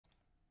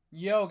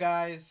Yo,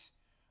 guys.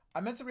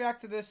 I meant to react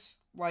to this,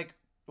 like,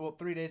 well,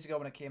 3 days ago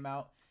when it came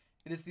out.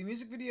 It is the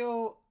music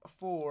video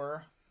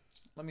for...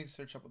 Let me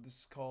search up what this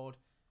is called.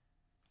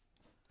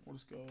 We'll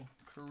just go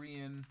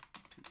Korean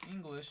to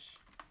English.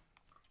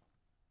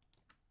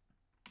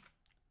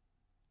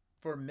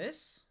 For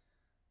Miss?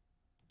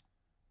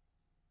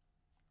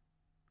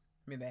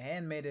 I mean, The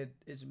Handmaiden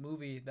is a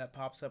movie that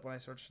pops up when I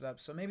search it up.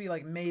 So maybe,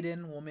 like,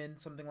 Maiden, Woman,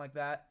 something like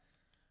that.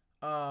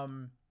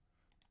 And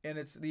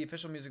it's the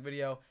official music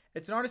video.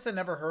 It's an artist I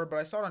never heard, but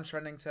I saw it on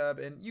Trending Tab,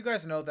 and you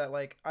guys know that,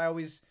 like, I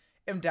always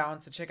am down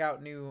to check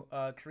out new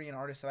Korean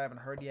artists that I haven't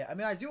heard yet. I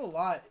mean, I do a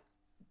lot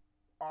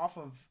off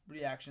of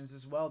reactions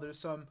as well. There's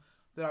some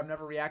that I've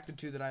never reacted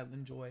to that I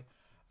enjoy.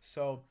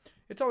 So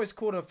it's always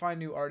cool to find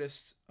new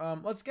artists.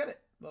 Let's get it.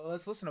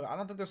 Let's listen to it. I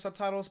don't think there's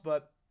subtitles,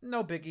 but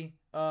no biggie.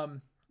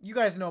 You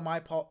guys know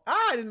my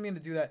I didn't mean to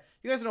do that.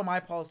 You guys know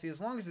my policy.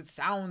 As long as it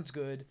sounds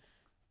good,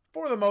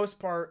 for the most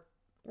part,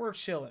 we're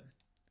chilling.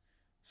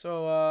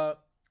 So,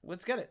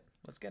 let's get it.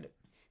 Let's get it.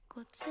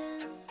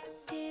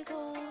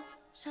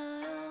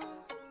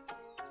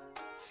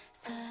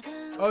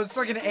 Oh, it's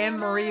like an Anne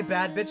Marie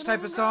Bad Bitch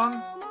type of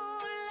song?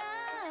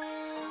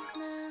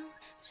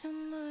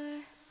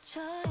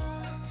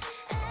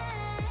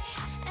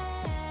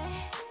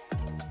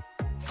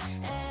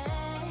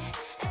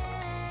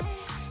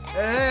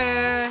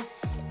 Hey!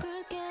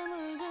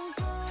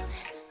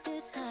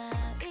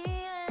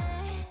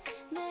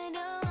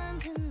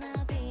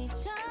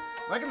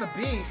 Liking the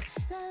beat.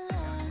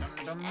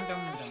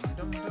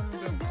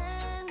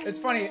 It's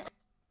funny.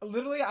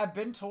 Literally, I've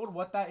been told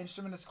what that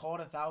instrument is called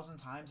 1,000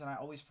 times, and I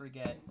always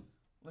forget.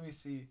 Let me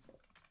see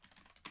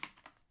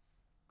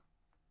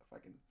if I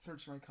can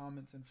search my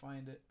comments and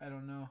find it. I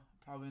don't know.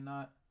 Probably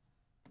not.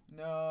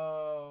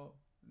 No.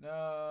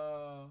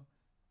 No.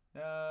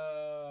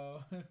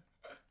 No. I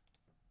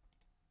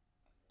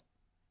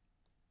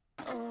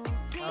don't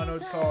know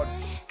what it's called.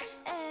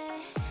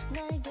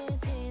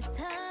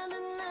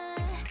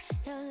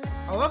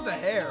 I love the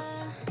hair.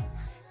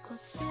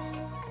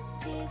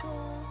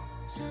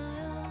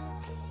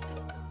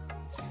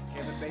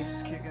 Okay, the bass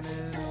is kicking in.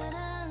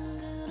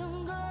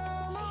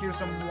 Just hear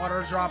some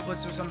water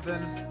droplets or something.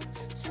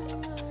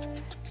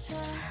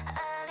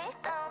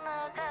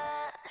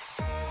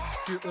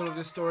 Cute little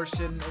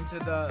distortion into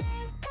the...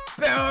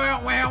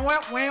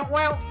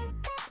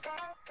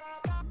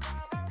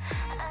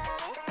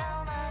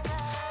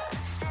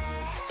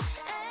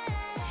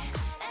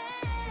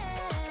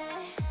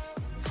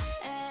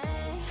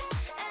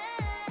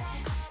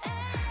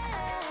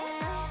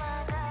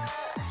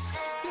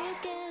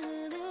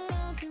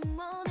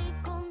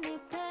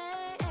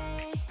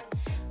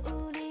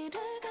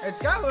 It's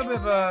got a little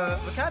bit of a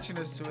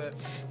catchiness to it.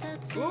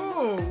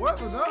 Ooh,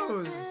 what were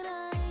those?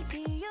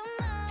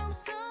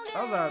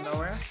 That was out of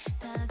nowhere.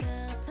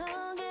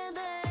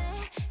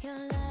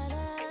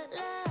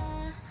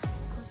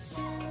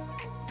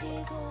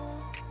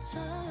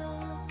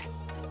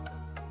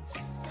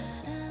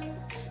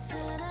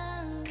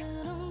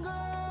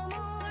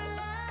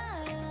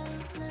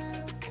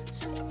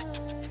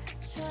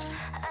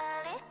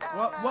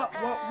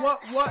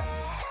 What?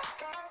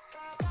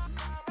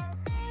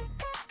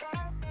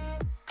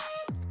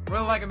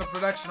 Really liking the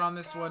production on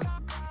this one.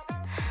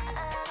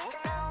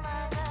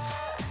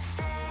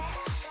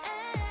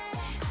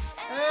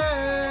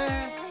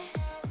 Hey.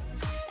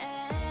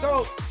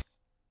 So,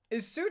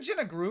 is SOOJIN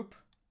a group?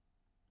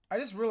 I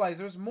just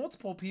realized there's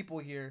multiple people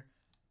here.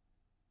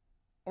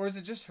 Or is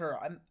it just her?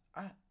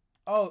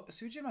 Oh,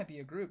 SOOJIN might be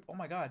a group. Oh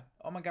my god.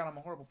 Oh my god, I'm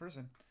a horrible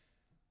person.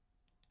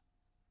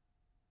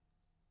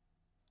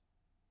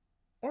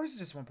 Or is it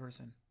just one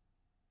person?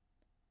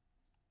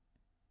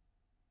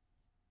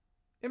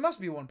 It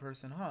must be one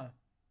person, huh?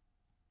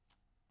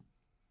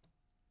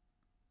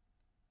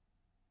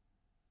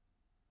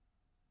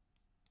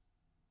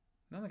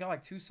 No, they got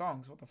like 2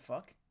 songs. What the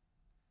fuck?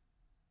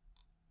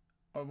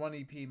 Or 1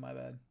 EP, my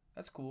bad.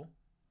 That's cool.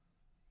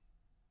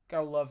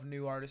 Gotta love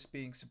new artists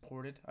being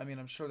supported. I mean,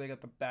 I'm sure they got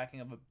the backing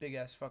of a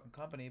big-ass fucking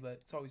company, but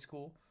it's always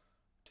cool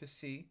to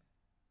see.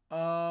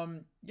 Yeah,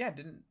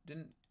 didn't...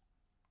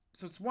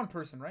 So it's one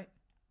person, right?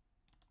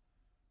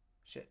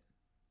 Shit.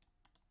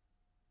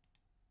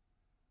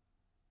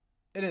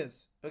 It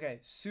is. Okay,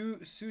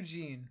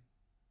 SOOJIN.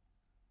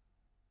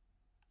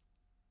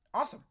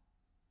 Awesome.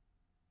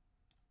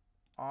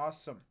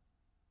 Awesome.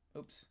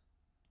 Oops.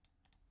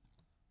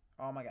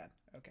 Oh my god.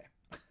 Okay.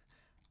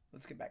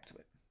 Let's get back to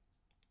it.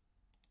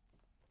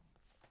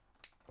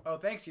 Oh,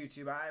 thanks,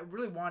 YouTube. I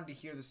really wanted to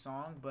hear the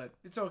song, but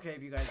it's okay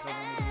if you guys don't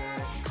want me to hear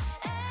it.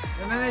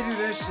 And then they do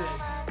this shit.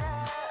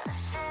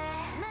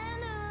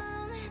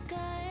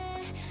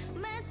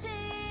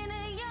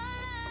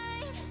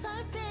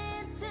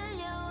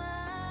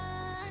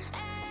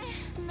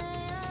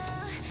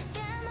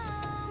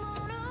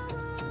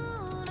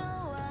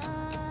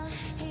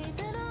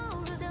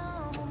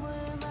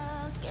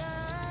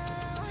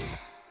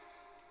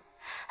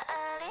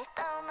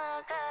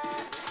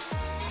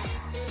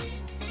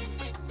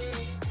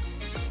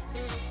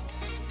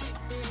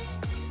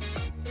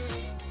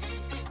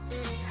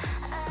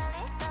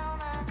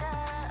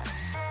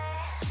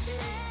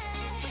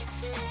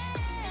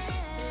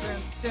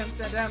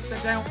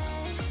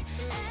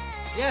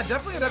 Yeah,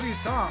 definitely a W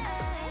song.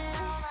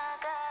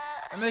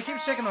 And they keep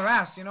shaking their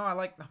ass, you know.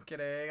 I'm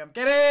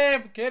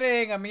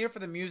kidding. I'm here for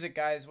the music,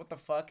 guys. What the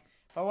fuck?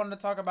 If I wanted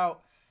to talk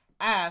about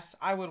ass,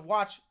 I would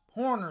watch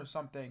porn or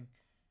something.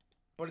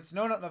 But it's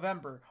No Nut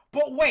November.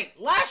 But wait,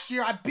 last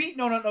year I beat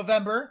No Nut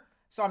November,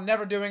 so I'm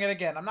never doing it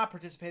again. I'm not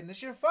participating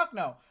this year. Fuck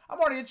no. I'm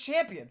already a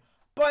champion.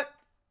 But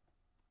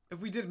if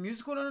we did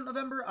musical No Nut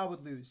November, I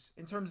would lose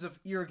in terms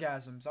of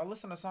eargasms. I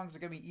listen to songs that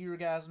give me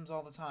eargasms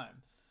all the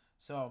time.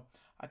 So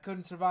I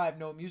couldn't survive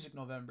No Music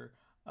November.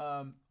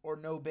 Or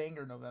No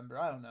Banger November.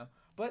 I don't know.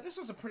 But this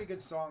was a pretty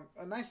good song.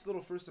 A nice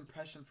little first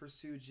impression for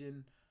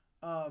SOOJIN.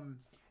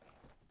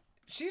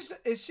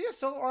 Is she a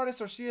solo artist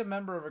or is she a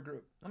member of a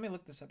group? Let me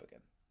look this up again.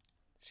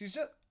 She's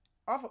just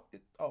off of...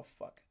 Oh,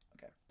 fuck.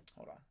 Okay.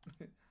 Hold on.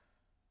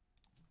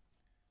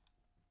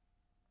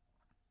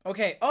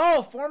 Okay.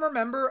 Oh, former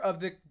member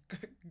of the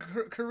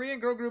Korean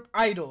girl group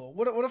Idol.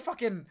 What a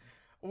fucking...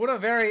 What a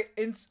very...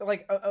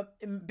 a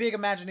big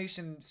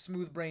imagination,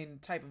 smooth brain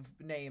type of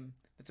name.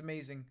 That's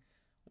amazing.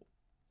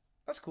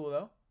 That's cool,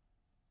 though.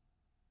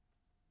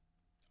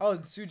 Oh,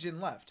 and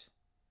SOOJIN left.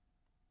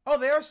 Oh,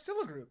 they are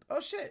still a group.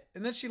 Oh, shit.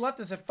 And then she left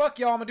and said, fuck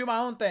y'all, I'm gonna do my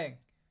own thing.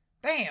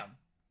 Damn.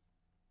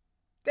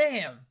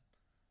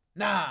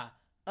 Nah,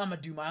 I'm gonna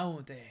do my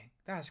own thing.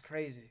 That's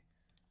crazy.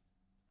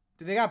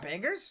 Do they got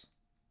bangers?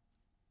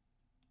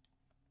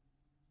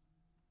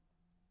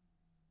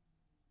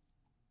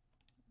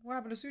 What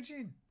happened to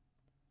SOOJIN?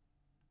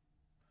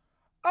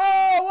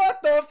 Oh,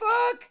 what the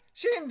fuck?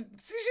 She didn't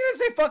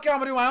say fuck you, I'm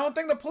gonna do my own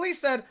thing. The police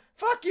said,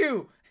 fuck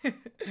you. What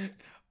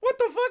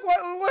the fuck?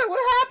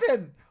 What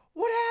happened?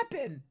 What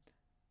happened?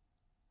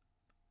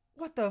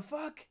 What the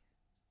fuck?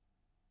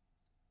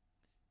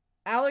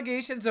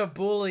 Allegations of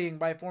bullying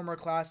by former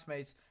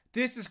classmates.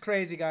 This is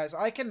crazy, guys.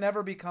 I can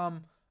never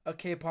become a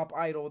K-pop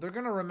idol. They're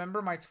gonna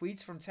remember my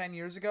tweets from 10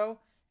 years ago,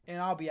 and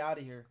I'll be out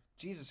of here.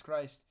 Jesus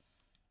Christ.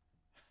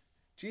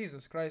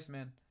 Jesus Christ,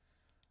 man.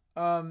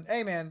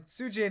 Hey man,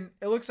 SOOJIN,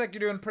 it looks like you're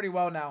doing pretty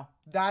well now.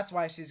 That's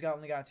why she's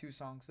only got 2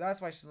 songs.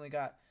 That's why she's only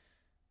got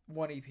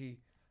 1 EP.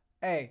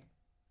 Hey,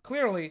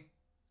 clearly,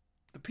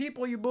 the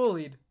people you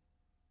bullied,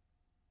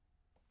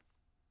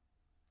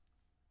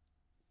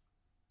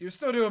 you're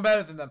still doing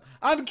better than them.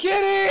 I'm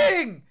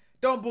kidding!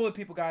 Don't bully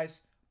people,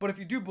 guys. But if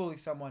you do bully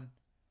someone,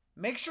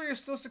 make sure you're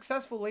still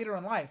successful later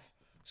in life,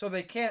 so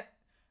they can't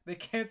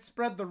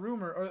spread the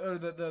rumor or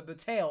the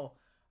tale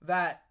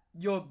that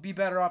you'll be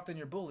better off than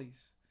your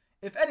bullies.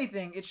 If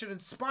anything, it should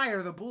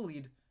inspire the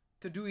bullied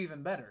to do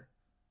even better.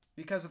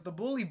 Because if the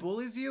bully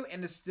bullies you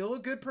and is still a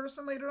good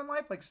person later in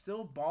life, like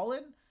still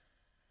balling,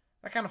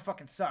 that kind of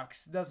fucking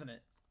sucks, doesn't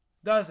it?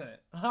 Doesn't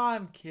it?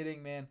 I'm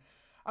kidding, man.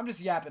 I'm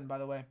just yapping, by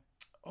the way.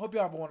 Hope you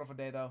have a wonderful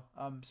day, though.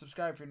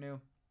 Subscribe if you're new.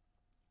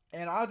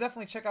 And I'll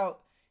definitely check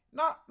out,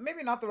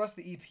 maybe not the rest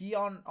of the EP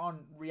on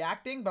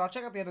reacting, but I'll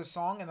check out the other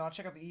song, and then I'll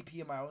check out the EP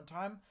in my own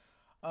time.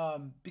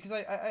 Because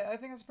I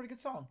think it's a pretty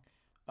good song.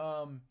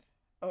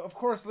 Of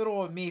course,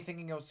 little of me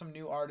thinking it was some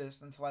new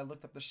artist until I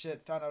looked up the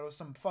shit, found out it was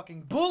some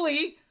fucking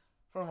bully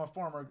from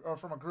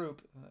a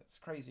group. It's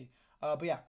crazy. But yeah.